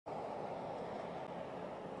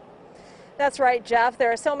That's right, Jeff.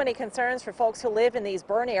 There are so many concerns for folks who live in these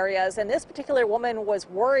burn areas, and this particular woman was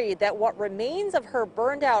worried that what remains of her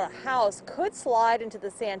burned out house could slide into the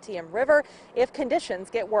Santiam River if conditions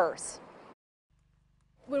get worse.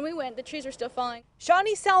 When we went, the trees were still falling.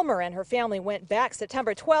 Shawnee Selmer and her family went back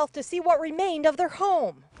September 12th to see what remained of their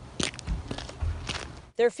home.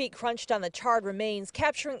 Their feet crunched on the charred remains,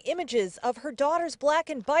 capturing images of her daughter's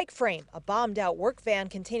blackened bike frame, a bombed-out work van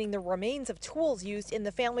containing the remains of tools used in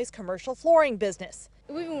the family's commercial flooring business.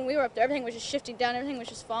 Even when we were up there, everything was just shifting down, everything was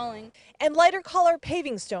just falling. And lighter color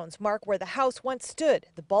paving stones mark where the house once stood,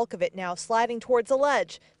 the bulk of it now sliding towards a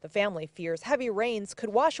ledge. The family fears heavy rains could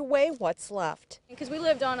wash away what's left. Because we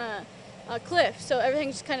lived on a cliff, so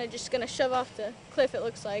everything's kind of just going to shove off the cliff, it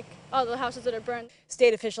looks like, all the houses that are burned.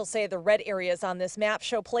 State officials say the red areas on this map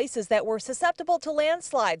show places that were susceptible to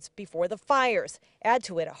landslides before the fires. Add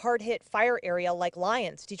to it a hard-hit fire area like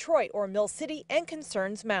Lyons, Detroit, or Mill City, and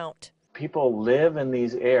concerns mount. People live in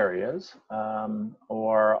these areas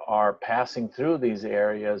or are passing through these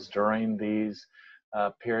areas during these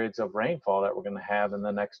periods of rainfall that we're going to have in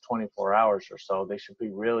the next 24 hours or so. They should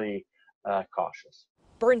be really cautious.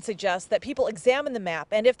 Byrne suggests that people examine the map,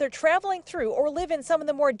 and if they're traveling through or live in some of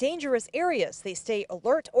the more dangerous areas, they stay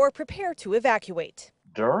alert or prepare to evacuate.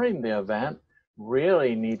 During the event,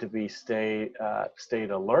 really need to be stayed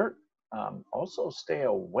alert, also stay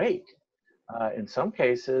awake. In some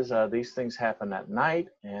cases, these things happen at night,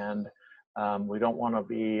 and we don't want to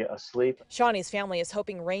be asleep. Shawnee's family is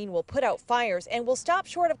hoping rain will put out fires and will stop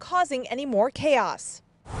short of causing any more chaos.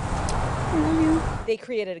 They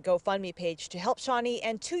created a GoFundMe page to help Shawnee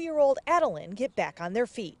and 2-year-old Adeline get back on their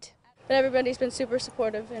feet. But everybody's been super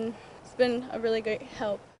supportive, and it's been a really great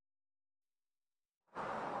help.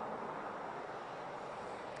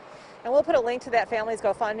 And we'll put a link to that family's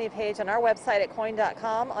GoFundMe page on our website at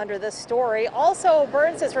KOIN.com under this story. Also,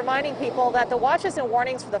 Burns is reminding people that the watches and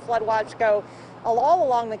warnings for the flood watch go all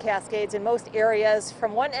along the Cascades in most areas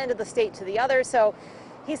from one end of the state to the other. So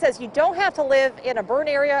he says you don't have to live in a burn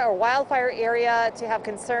area or wildfire area to have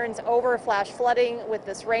concerns over flash flooding with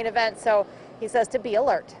this rain event. So he says to be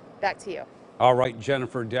alert. Back to you. All right,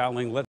 Jennifer Dowling.